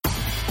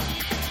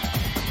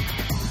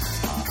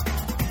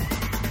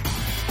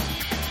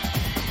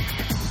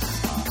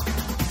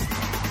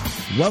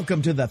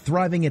Welcome to the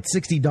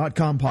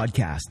ThrivingAt60.com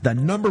podcast, the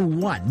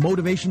 #1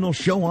 motivational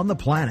show on the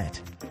planet.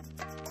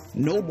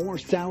 No more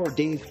sour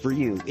days for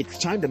you. It's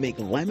time to make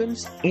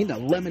lemons into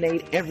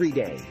lemonade every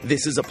day.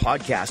 This is a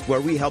podcast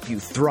where we help you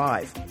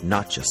thrive,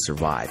 not just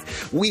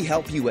survive. We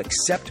help you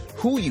accept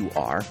who you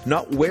are,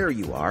 not where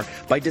you are,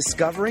 by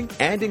discovering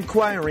and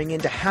inquiring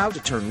into how to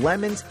turn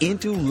lemons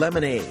into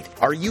lemonade.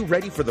 Are you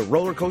ready for the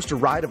roller coaster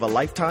ride of a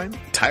lifetime?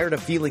 Tired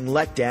of feeling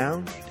let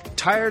down?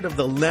 Tired of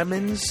the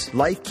lemons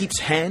life keeps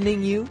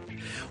handing you?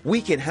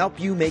 We can help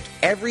you make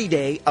every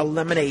day a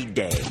lemonade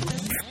day.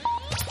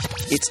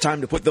 It's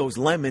time to put those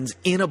lemons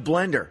in a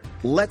blender.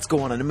 Let's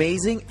go on an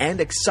amazing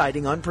and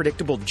exciting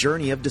unpredictable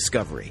journey of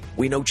discovery.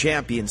 We know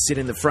champions sit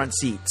in the front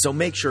seat, so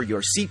make sure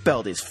your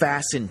seatbelt is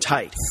fastened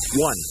tight.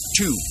 1,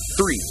 2,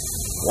 3,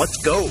 let's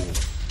go.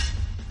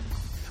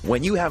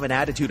 When you have an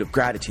attitude of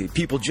gratitude,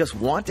 people just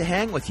want to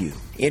hang with you.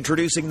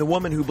 Introducing the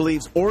woman who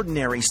believes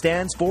ordinary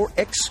stands for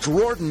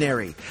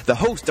extraordinary. The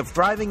host of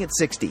Thriving at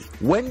 60,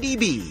 Wendy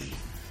B.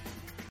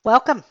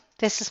 Welcome.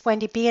 This is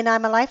Wendy B. and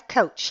I'm a life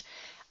coach.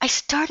 I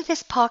started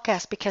this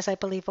podcast because I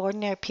believe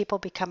ordinary people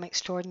become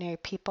extraordinary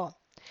people.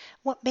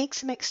 What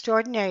makes them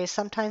extraordinary is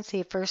sometimes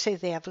the adversity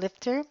they have lived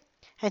through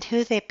and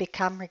who they've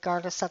become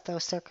regardless of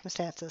those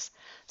circumstances.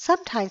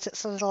 Sometimes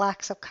it's the little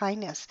acts of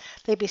kindness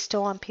they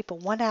bestow on people,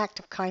 one act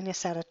of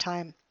kindness at a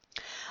time.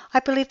 I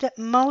believe that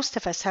most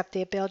of us have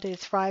the ability to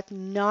thrive,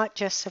 not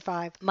just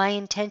survive. My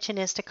intention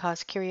is to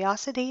cause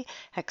curiosity,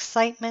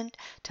 excitement,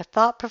 to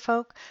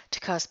thought-provoke, to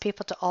cause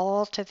people to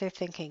alter their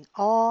thinking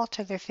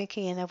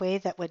in a way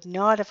that would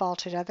not have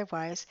altered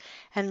otherwise,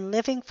 and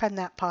living from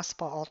that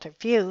possible altered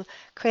view,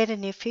 create a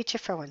new future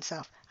for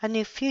oneself, a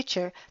new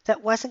future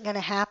that wasn't going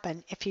to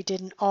happen if you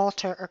didn't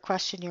alter or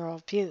question your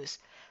old views.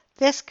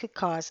 This could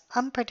cause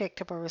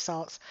unpredictable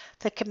results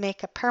that could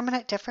make a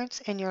permanent difference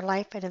in your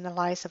life and in the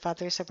lives of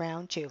others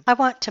around you. I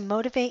want to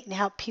motivate and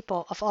help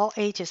people of all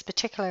ages,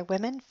 particularly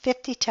women,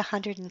 50 to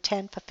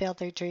 110, fulfill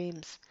their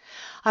dreams.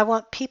 I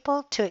want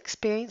people to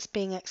experience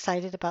being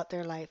excited about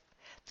their life.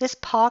 This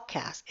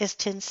podcast is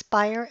to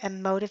inspire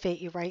and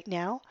motivate you right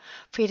now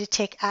for you to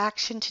take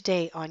action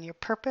today on your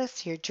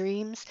purpose, your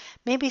dreams.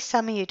 Maybe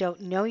some of you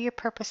don't know your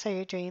purpose or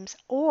your dreams,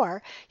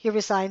 or you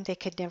resigned they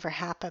could never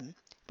happen.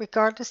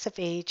 Regardless of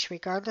age,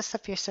 regardless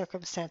of your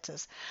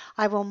circumstances,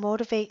 I will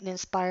motivate and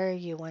inspire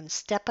you one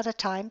step at a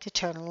time to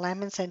turn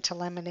lemons into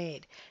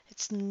lemonade.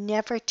 It's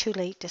never too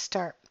late to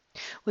start.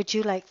 Would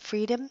you like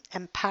freedom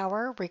and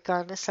power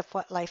regardless of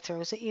what life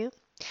throws at you?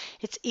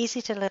 It's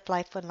easy to live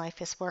life when life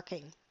is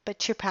working, but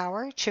true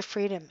power, true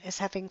freedom is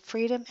having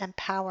freedom and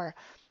power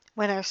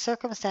when our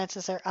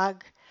circumstances are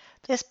ugh.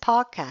 This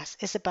podcast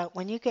is about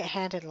when you get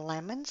handed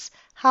lemons,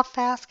 how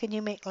fast can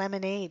you make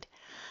lemonade?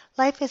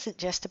 Life isn't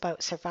just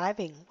about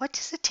surviving. What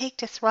does it take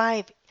to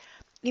thrive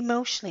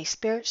emotionally,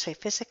 spiritually,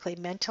 physically,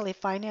 mentally,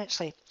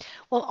 financially?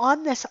 Well,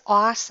 on this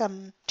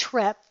awesome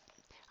trip,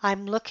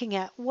 I'm looking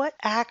at what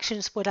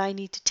actions would I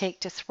need to take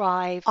to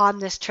thrive on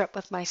this trip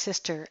with my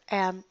sister.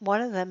 And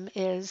one of them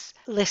is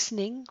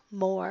listening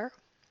more,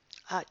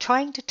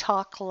 trying to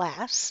talk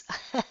less,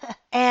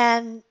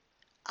 and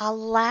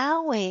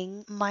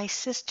allowing my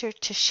sister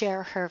to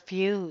share her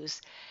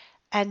views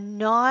and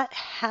not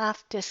have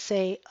to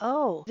say,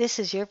 oh, this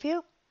is your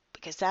view,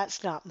 because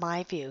that's not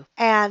my view.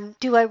 And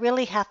do I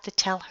really have to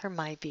tell her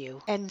my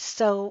view? And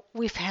so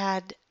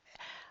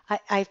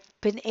I've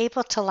been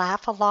able to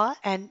laugh a lot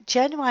and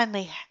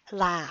genuinely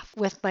laugh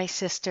with my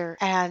sister.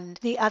 And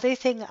the other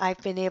thing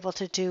I've been able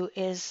to do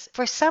is,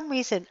 for some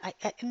reason,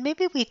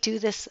 maybe we do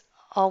this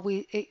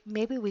I'm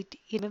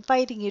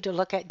inviting you to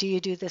look at, do you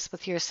do this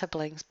with your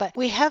siblings? But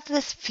we have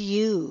this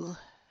view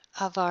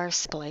of our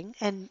sibling,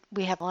 and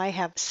I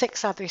have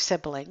 6 other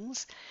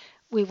siblings.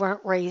 We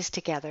weren't raised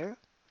together.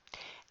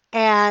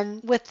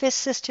 And with this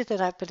sister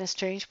that I've been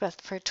estranged with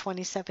for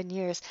 27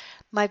 years,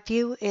 my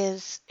view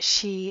is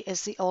she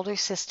is the older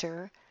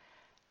sister,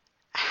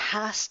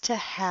 has to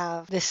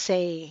have the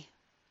say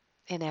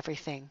in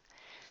everything.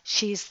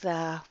 She's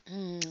the,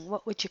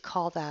 what would you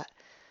call that?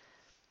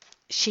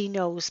 She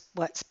knows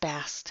what's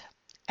best.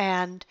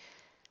 And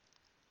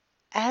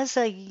as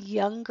a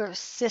younger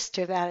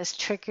sister, that has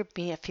triggered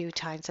me a few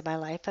times in my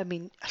life. I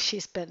mean,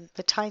 she's been,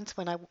 the times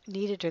when I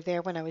needed her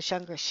there when I was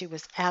younger, she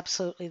was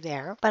absolutely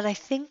there. But I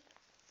think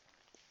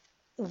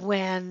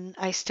when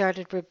I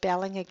started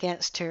rebelling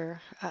against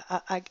her,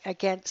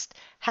 against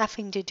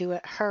having to do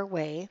it her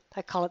way,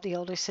 I call it the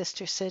older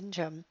sister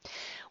syndrome,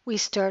 we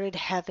started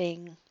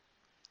having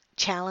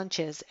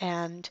challenges,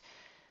 and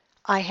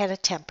I had a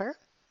temper,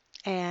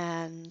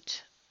 and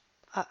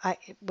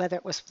whether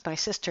it was my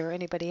sister or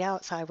anybody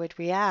else, I would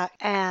react.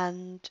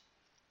 And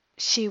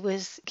she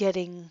was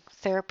getting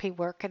therapy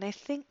work. And I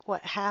think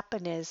what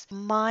happened is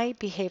my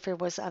behavior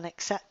was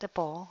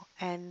unacceptable.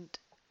 And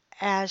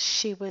as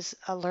she was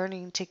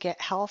learning to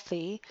get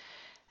healthy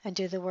and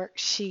do the work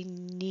she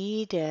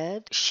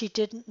needed, she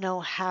didn't know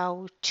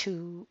how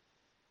to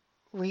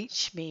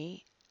reach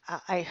me.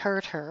 I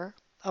hurt her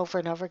over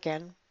and over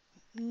again,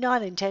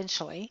 not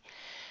intentionally.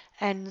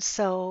 And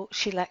so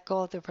she let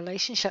go of the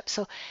relationship.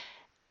 So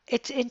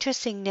it's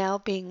interesting now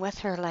being with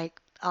her,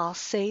 like I'll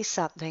say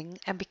something,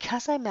 and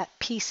because I'm at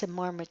peace and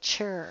more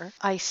mature,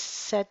 I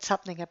said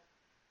something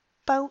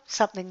about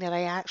something that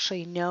I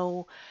actually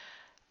know.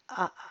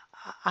 uh,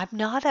 I'm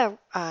not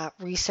a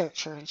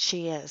researcher, and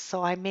she is,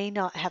 so I may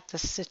not have the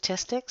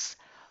statistics,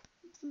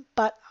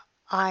 but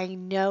I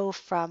know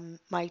from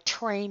my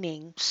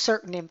training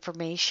certain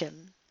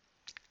information,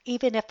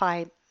 even if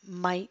I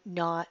might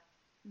not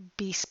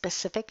be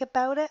specific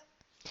about it.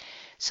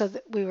 So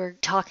that we were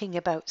talking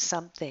about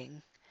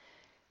something.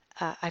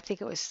 I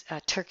think it was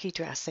turkey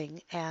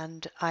dressing,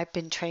 and I've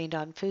been trained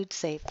on Food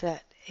Safe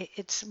that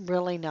it's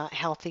really not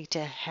healthy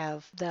to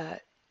have the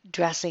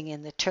dressing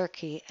in the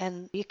turkey.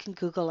 And you can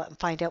Google it and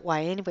find out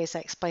why. Anyways, I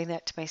explained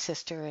that to my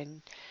sister,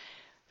 and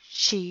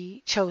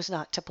she chose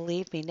not to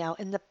believe me. Now,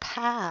 in the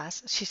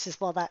past, she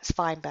says, well, that's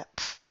fine, but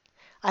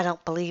I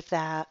don't believe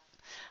that,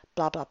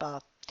 blah, blah, blah.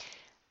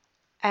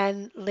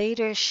 And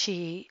later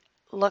she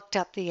looked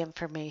up the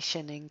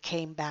information and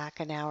came back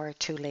an hour or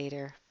two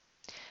later.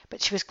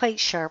 But she was quite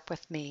sharp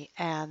with me,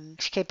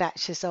 and she came back.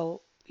 She says,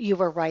 "Oh, you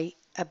were right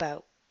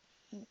about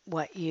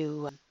what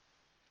you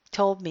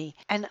told me."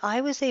 And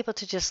I was able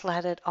to just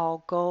let it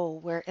all go,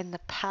 where in the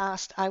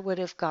past I would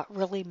have got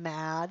really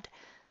mad,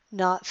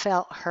 not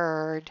felt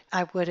heard.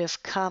 I would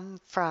have come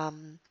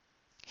from,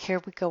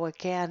 here we go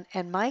again.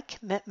 And my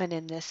commitment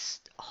in this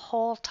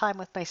whole time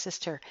with my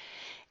sister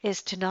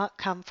is to not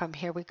come from,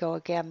 here we go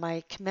again.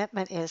 My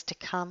commitment is to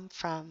come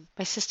from,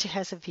 my sister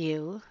has a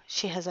view.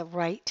 She has a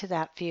right to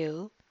that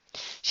view.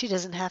 She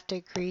doesn't have to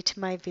agree to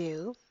my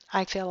view.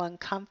 I feel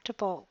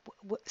uncomfortable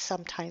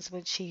sometimes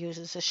when she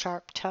uses a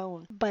sharp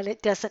tone, but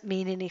it doesn't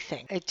mean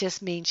anything. It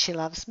just means she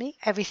loves me.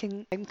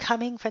 Everything, I'm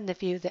coming from the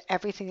view that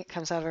everything that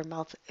comes out of her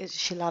mouth is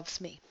she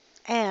loves me.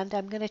 And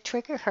I'm going to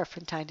trigger her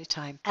from time to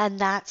time. And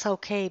that's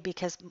okay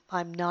because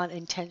I'm not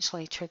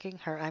intentionally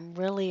triggering her. I'm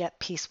really at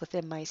peace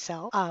within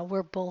myself.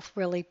 We're both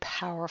really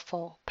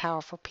powerful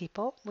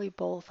people. We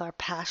both are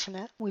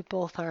passionate. We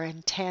both are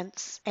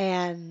intense.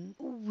 And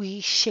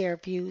we share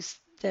views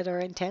that are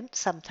intense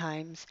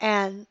sometimes.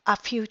 And a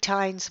few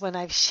times when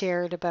I've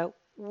shared about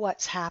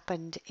what's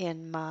happened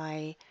in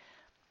my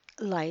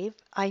life,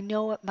 I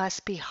know it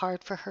must be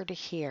hard for her to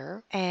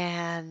hear.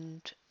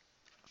 And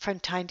from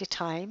time to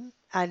time,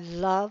 I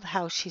love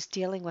how she's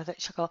dealing with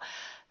it. She'll go,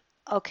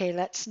 okay,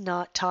 let's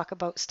not talk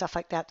about stuff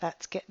like that.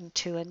 That's getting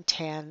too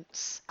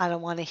intense. I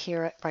don't want to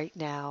hear it right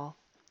now.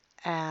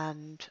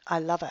 And I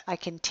love it. I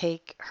can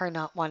take her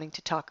not wanting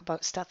to talk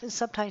about stuff. And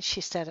sometimes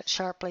she said it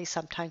sharply,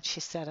 sometimes she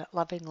said it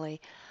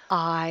lovingly.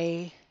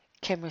 I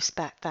can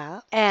respect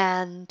that.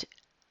 And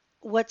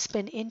what's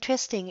been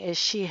interesting is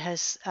she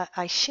has,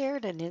 I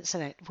shared an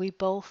incident. We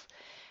both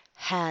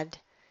had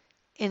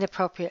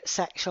inappropriate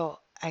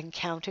sexual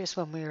encounters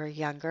when we were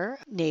younger,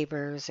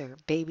 neighbors or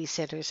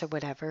babysitters or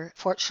whatever.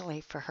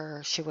 Fortunately for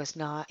her, she was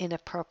not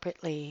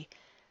inappropriately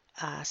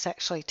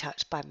sexually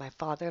touched by my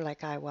father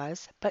like I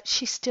was, but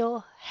she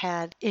still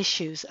had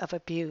issues of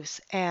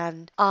abuse.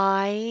 And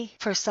I,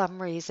 for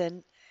some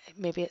reason,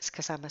 maybe it's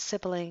because I'm a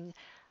sibling,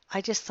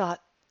 I just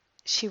thought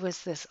she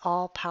was this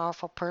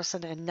all-powerful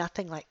person and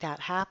nothing like that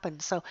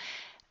happened. So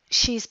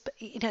she's,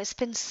 it's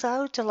been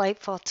so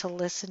delightful to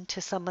listen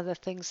to some of the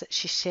things that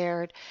she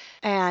shared.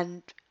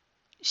 And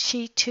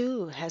she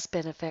too has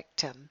been a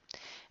victim.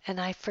 And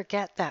I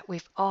forget that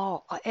we've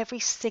all, every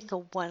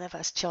single one of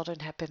us children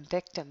have been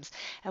victims,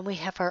 and we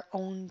have our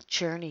own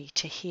journey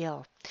to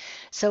heal.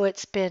 So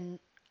it's been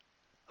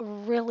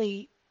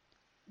really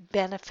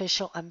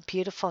beneficial and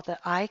beautiful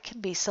that I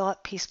can be so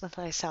at peace with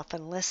myself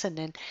and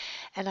listen.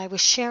 And I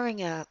was sharing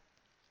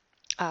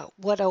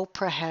what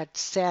Oprah had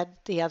said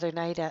the other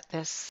night at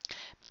this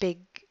big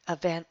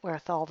event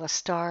with all the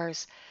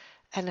stars,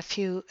 and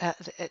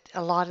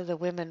a lot of the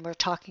women were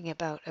talking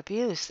about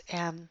abuse,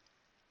 and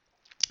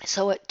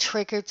so it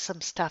triggered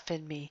some stuff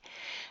in me.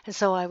 And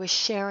so I was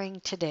sharing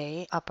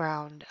today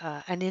around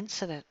an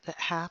incident that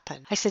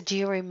happened. I said, do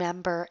you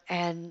remember?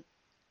 And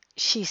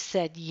she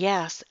said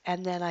yes.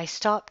 And then I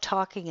stopped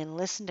talking and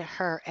listened to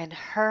her, and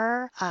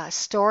her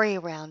story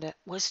around it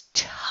was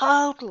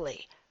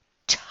totally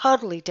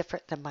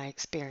different than my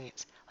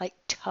experience, like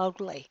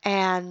totally.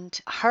 And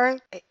her,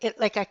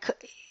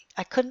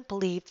 I couldn't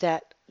believe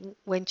that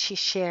when she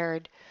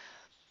shared,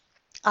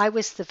 I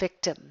was the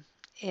victim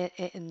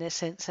in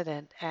this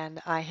incident, and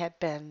I had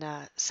been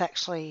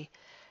sexually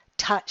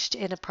touched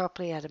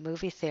inappropriately at a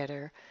movie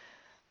theater.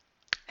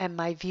 And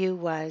my view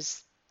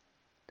was,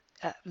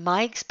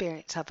 my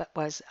experience of it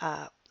was,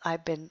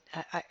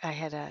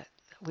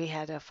 we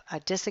had a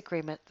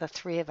disagreement, the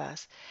three of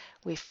us.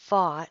 We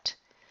fought,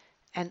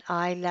 and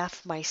I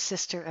left my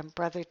sister and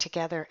brother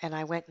together, and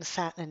I went and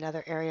sat in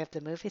another area of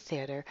the movie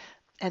theater,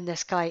 and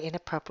this guy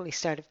inappropriately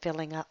started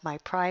filling up my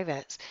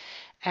privates,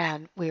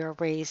 and we were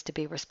raised to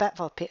be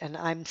respectful, and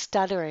I'm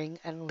stuttering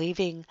and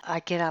leaving.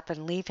 I get up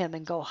and leave him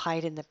and go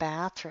hide in the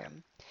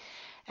bathroom.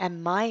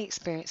 And my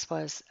experience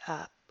was,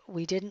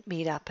 we didn't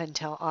meet up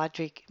until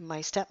Audrey, my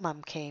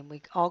stepmom, came.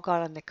 We all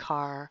got in the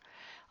car.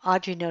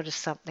 Audrey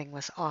noticed something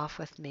was off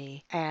with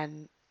me,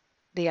 and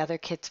the other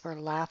kids were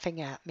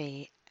laughing at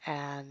me.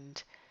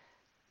 And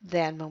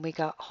then when we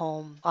got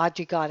home,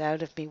 Audrey got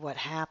out of me what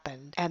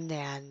happened. And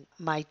then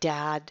my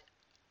dad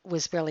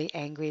was really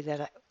angry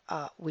that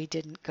we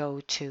didn't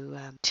go to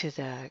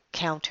the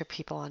counter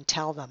people and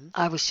tell them.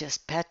 I was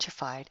just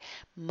petrified.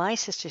 My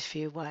sister's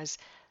view was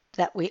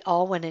that we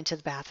all went into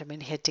the bathroom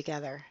and hid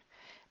together.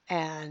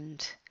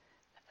 And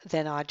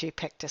then Audrey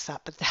picked us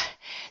up.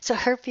 So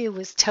her view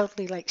was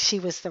totally like she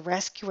was the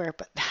rescuer,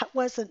 but that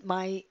wasn't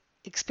my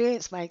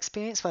experience. My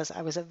experience was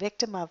I was a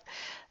victim of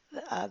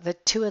the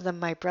two of them,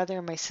 my brother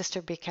and my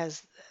sister,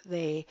 because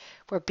they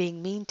were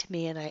being mean to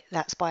me, and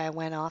that's why I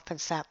went off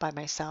and sat by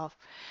myself.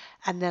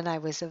 And then I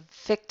was a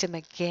victim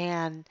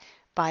again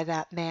by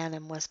that man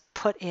and was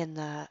put in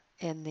the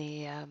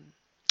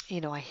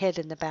I hid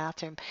in the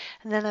bathroom.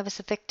 And then I was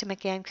a victim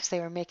again because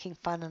they were making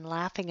fun and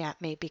laughing at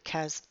me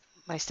because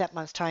my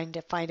stepmom's trying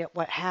to find out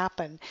what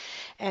happened,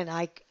 and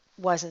I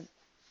wasn't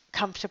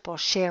comfortable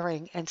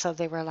sharing, and so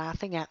they were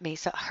laughing at me.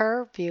 So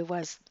her view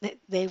was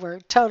they were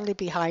totally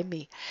behind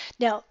me.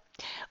 Now,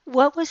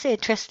 what was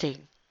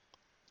interesting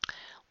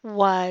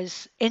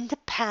was in the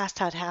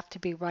past I'd have to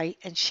be right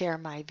and share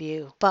my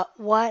view. But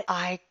what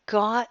I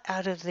got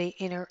out of the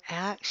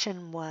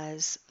interaction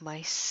was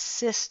my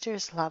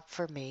sister's love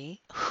for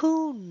me.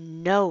 Who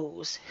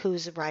knows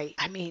who's right?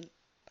 I mean,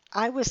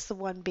 I was the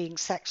one being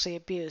sexually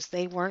abused.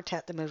 They weren't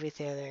at the movie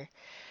theater.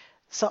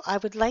 So I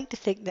would like to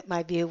think that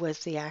my view was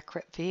the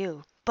accurate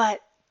view.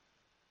 But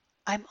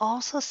I'm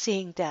also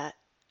seeing that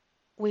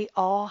we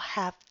all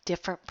have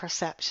different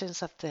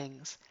perceptions of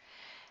things,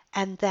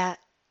 and that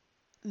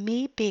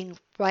me being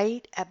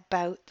right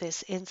about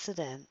this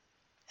incident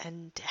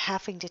and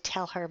having to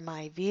tell her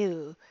my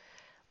view,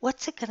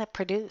 what's it going to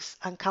produce?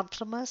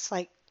 Uncomfortableness?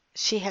 Like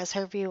she has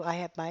her view, I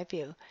have my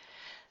view.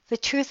 The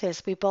truth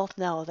is we both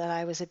know that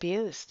I was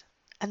abused,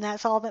 and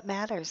that's all that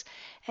matters.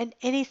 And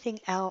anything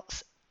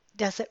else,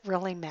 does it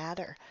really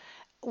matter?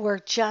 We're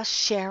just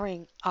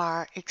sharing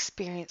our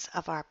experience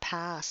of our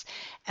past,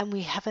 and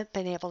we haven't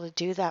been able to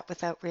do that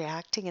without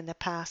reacting in the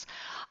past.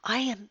 I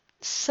am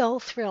so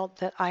thrilled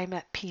that I'm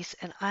at peace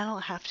and I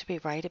don't have to be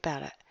right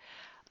about it.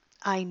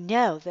 I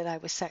know that I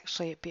was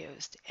sexually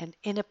abused and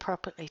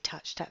inappropriately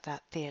touched at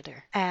that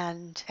theater.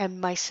 And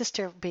my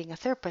sister, being a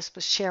therapist,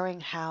 was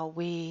sharing how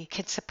we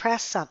can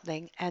suppress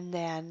something, and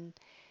then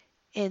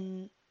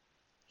in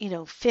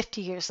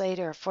 50 years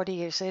later or 40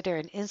 years later,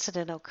 an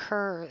incident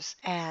occurs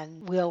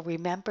and we'll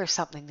remember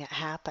something that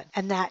happened.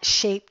 And that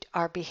shaped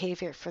our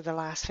behavior for the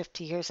last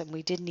 50 years, and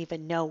we didn't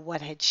even know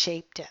what had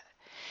shaped it.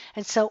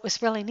 And so it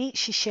was really neat.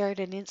 She shared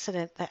an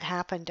incident that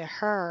happened to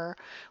her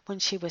when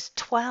she was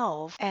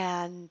 12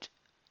 and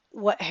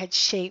what had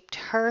shaped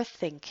her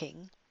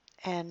thinking.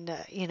 And,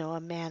 a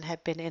man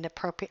had been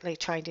inappropriately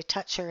trying to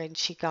touch her and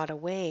she got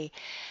away.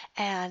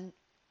 And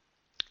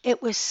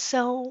it was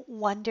so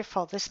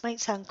wonderful. This might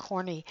sound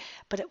corny,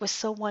 but it was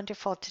so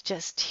wonderful to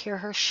just hear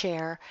her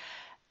share.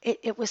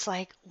 It was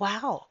like,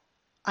 wow,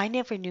 I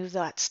never knew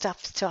that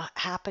stuff still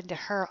happened to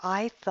her.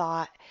 I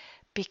thought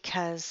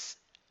because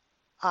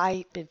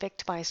I've been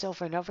victimized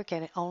over and over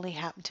again, it only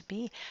happened to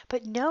me.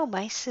 But no,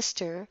 my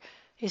sister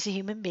is a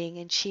human being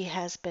and she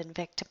has been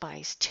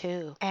victimized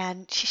too.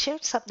 And she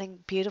shared something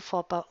beautiful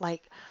about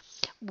like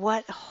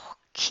what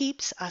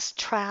keeps us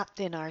trapped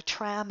in our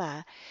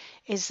trauma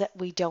is that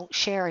we don't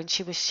share. And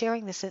she was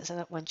sharing this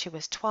incident when she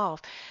was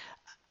 12.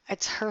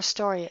 It's her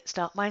story, it's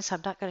not mine, so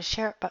I'm not going to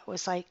share it, but it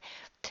was like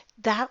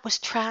that was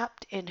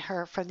trapped in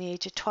her from the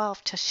age of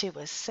 12 till she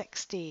was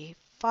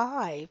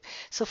 65.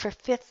 So for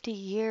 50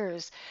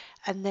 years,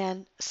 and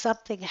then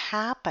something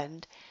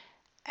happened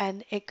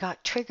and it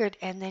got triggered,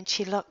 and then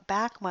she looked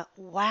back and went,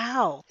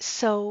 wow.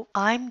 So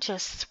I'm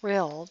just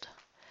thrilled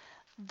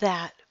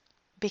that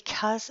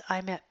because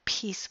I'm at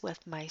peace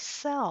with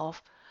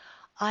myself,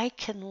 I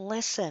can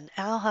listen.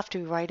 I don't have to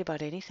be right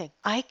about anything.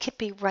 I could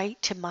be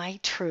right to my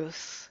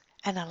truth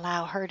and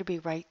allow her to be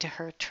right to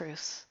her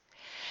truth.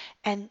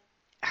 And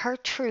her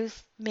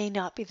truth may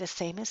not be the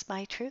same as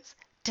my truth.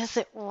 Does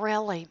it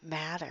really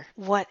matter?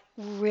 What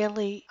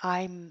really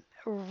I'm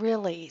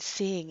really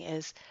seeing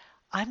is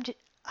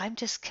I'm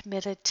just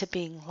committed to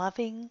being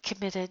loving,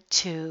 committed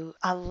to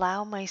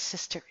allow my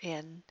sister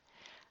in,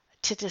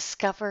 to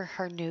discover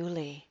her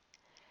newly.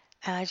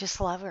 And I just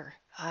love her.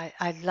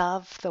 I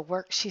love the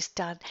work she's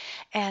done.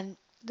 And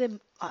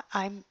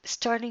I'm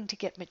starting to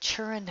get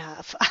mature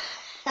enough,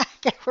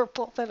 we're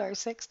both in our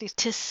 60s,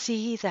 to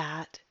see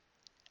that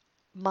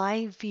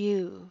my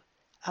view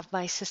of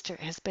my sister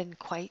has been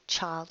quite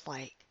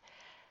childlike.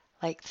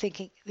 Like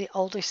thinking the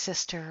older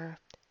sister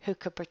who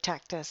could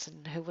protect us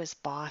and who was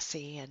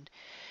bossy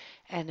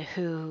and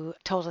who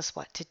told us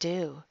what to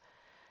do.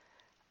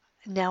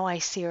 Now I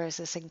see her as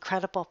this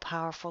incredible,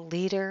 powerful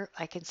leader.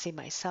 I can see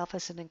myself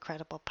as an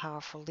incredible,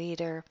 powerful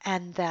leader,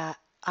 and that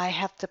I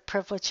have the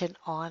privilege and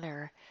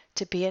honor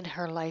to be in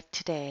her life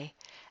today.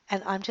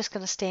 And I'm just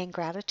going to stay in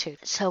gratitude.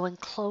 So in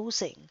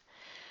closing,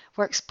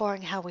 we're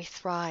exploring how we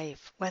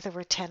thrive, whether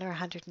we're 10 or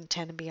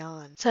 110 and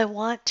beyond. So I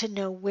want to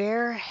know,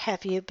 where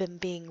have you been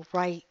being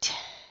right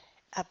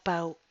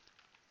about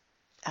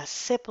a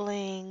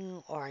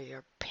sibling or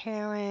your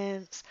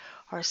parents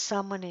or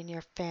someone in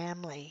your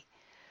family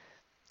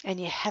and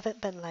you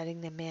haven't been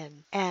letting them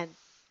in, and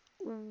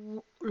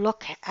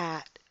look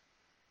at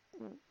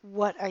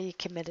what are you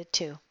committed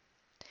to,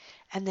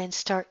 and then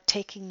start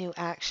taking new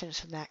actions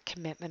from that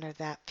commitment or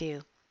that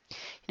view.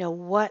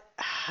 What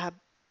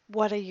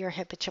are your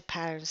habitual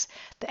patterns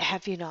that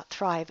have you not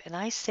thrive? And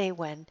I say,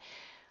 when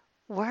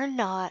we're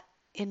not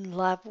in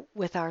love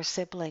with our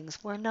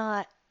siblings, we're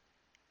not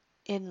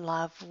in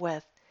love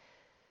with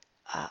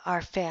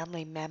our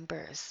family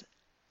members.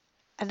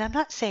 And I'm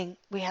not saying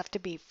we have to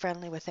be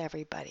friendly with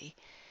everybody.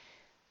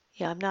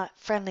 I'm not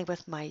friendly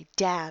with my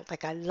dad.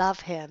 Like, I love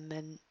him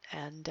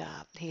and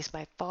he's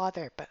my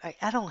father, but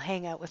I don't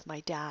hang out with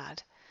my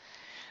dad.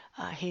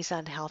 He's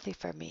unhealthy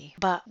for me.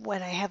 But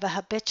when I have a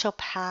habitual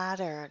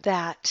pattern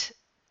that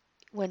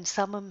when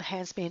someone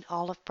hands me an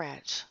olive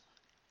branch,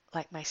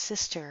 like my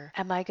sister,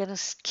 am I going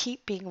to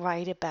keep being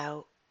right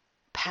about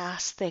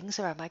past things,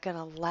 or am I going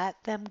to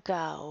let them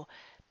go,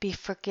 be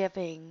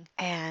forgiving,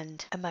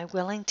 and am I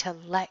willing to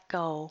let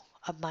go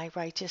of my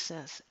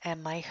righteousness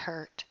and my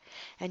hurt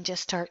and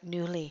just start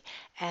newly?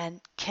 And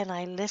can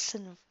I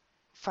listen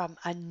from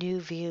a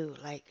new view,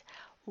 like,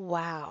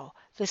 wow,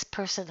 this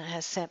person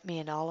has sent me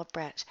an olive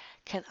branch.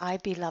 Can I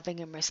be loving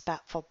and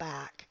respectful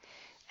back?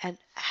 And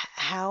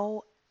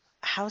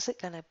how's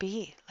it going to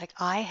be? Like,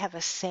 I have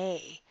a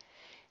say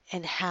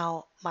in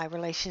how my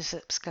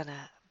relationship's going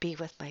to be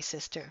with my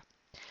sister.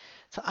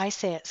 So I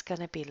say it's going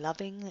to be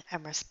loving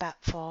and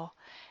respectful,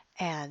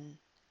 and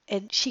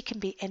she can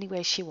be any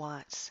way she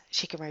wants.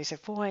 She can raise her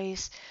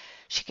voice.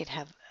 She can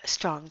have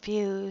strong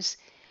views.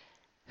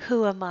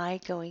 Who am I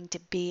going to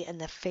be in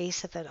the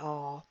face of it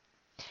all?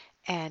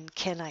 And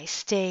can I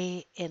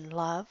stay in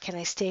love? Can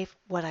I stay?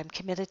 What I'm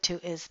committed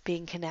to is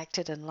being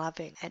connected and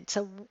loving. And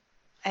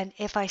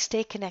if I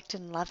stay connected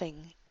and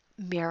loving,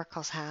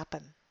 miracles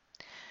happen.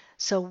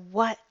 So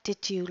what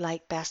did you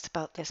like best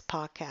about this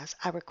podcast?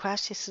 I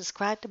request you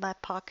subscribe to my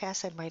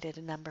podcast and rate it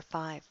a number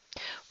 5.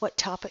 What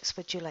topics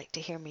would you like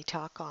to hear me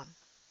talk on?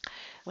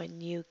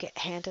 When you get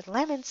handed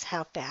lemons,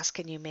 how fast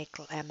can you make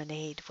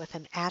lemonade? With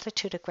an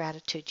attitude of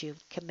gratitude, you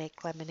can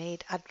make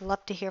lemonade. I'd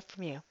love to hear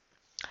from you.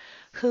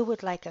 Who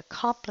would like a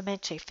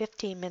complimentary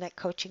 15-minute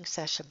coaching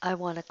session? I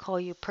want to call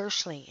you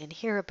personally and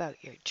hear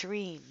about your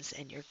dreams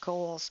and your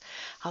goals.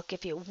 I'll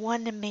give you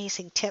one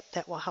amazing tip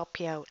that will help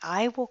you out.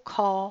 I will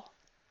call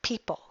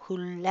people who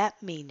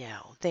let me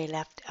know they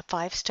left a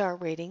 5-star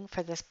rating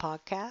for this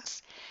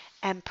podcast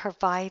and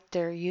provide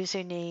their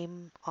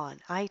username on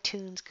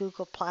iTunes,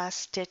 Google+,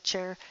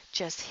 Stitcher.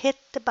 Just hit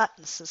the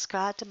button,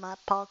 subscribe to my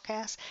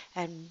podcast,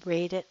 and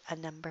rate it a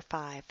number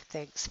 5.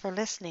 Thanks for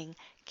listening.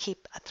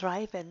 Keep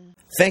thriving.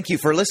 Thank you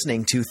for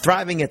listening to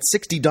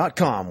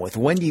ThrivingAt60.com with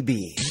Wendy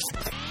B.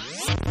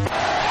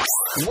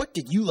 What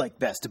did you like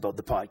best about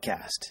the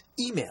podcast?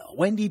 Email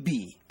Wendy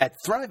B at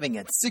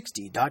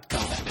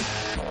ThrivingAt60.com.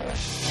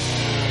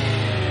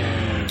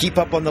 Keep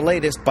up on the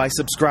latest by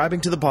subscribing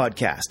to the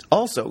podcast.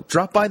 Also,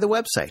 drop by the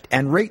website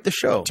and rate the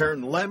show.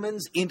 Turn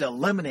lemons into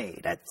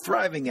lemonade at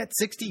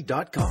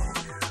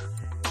ThrivingAt60.com.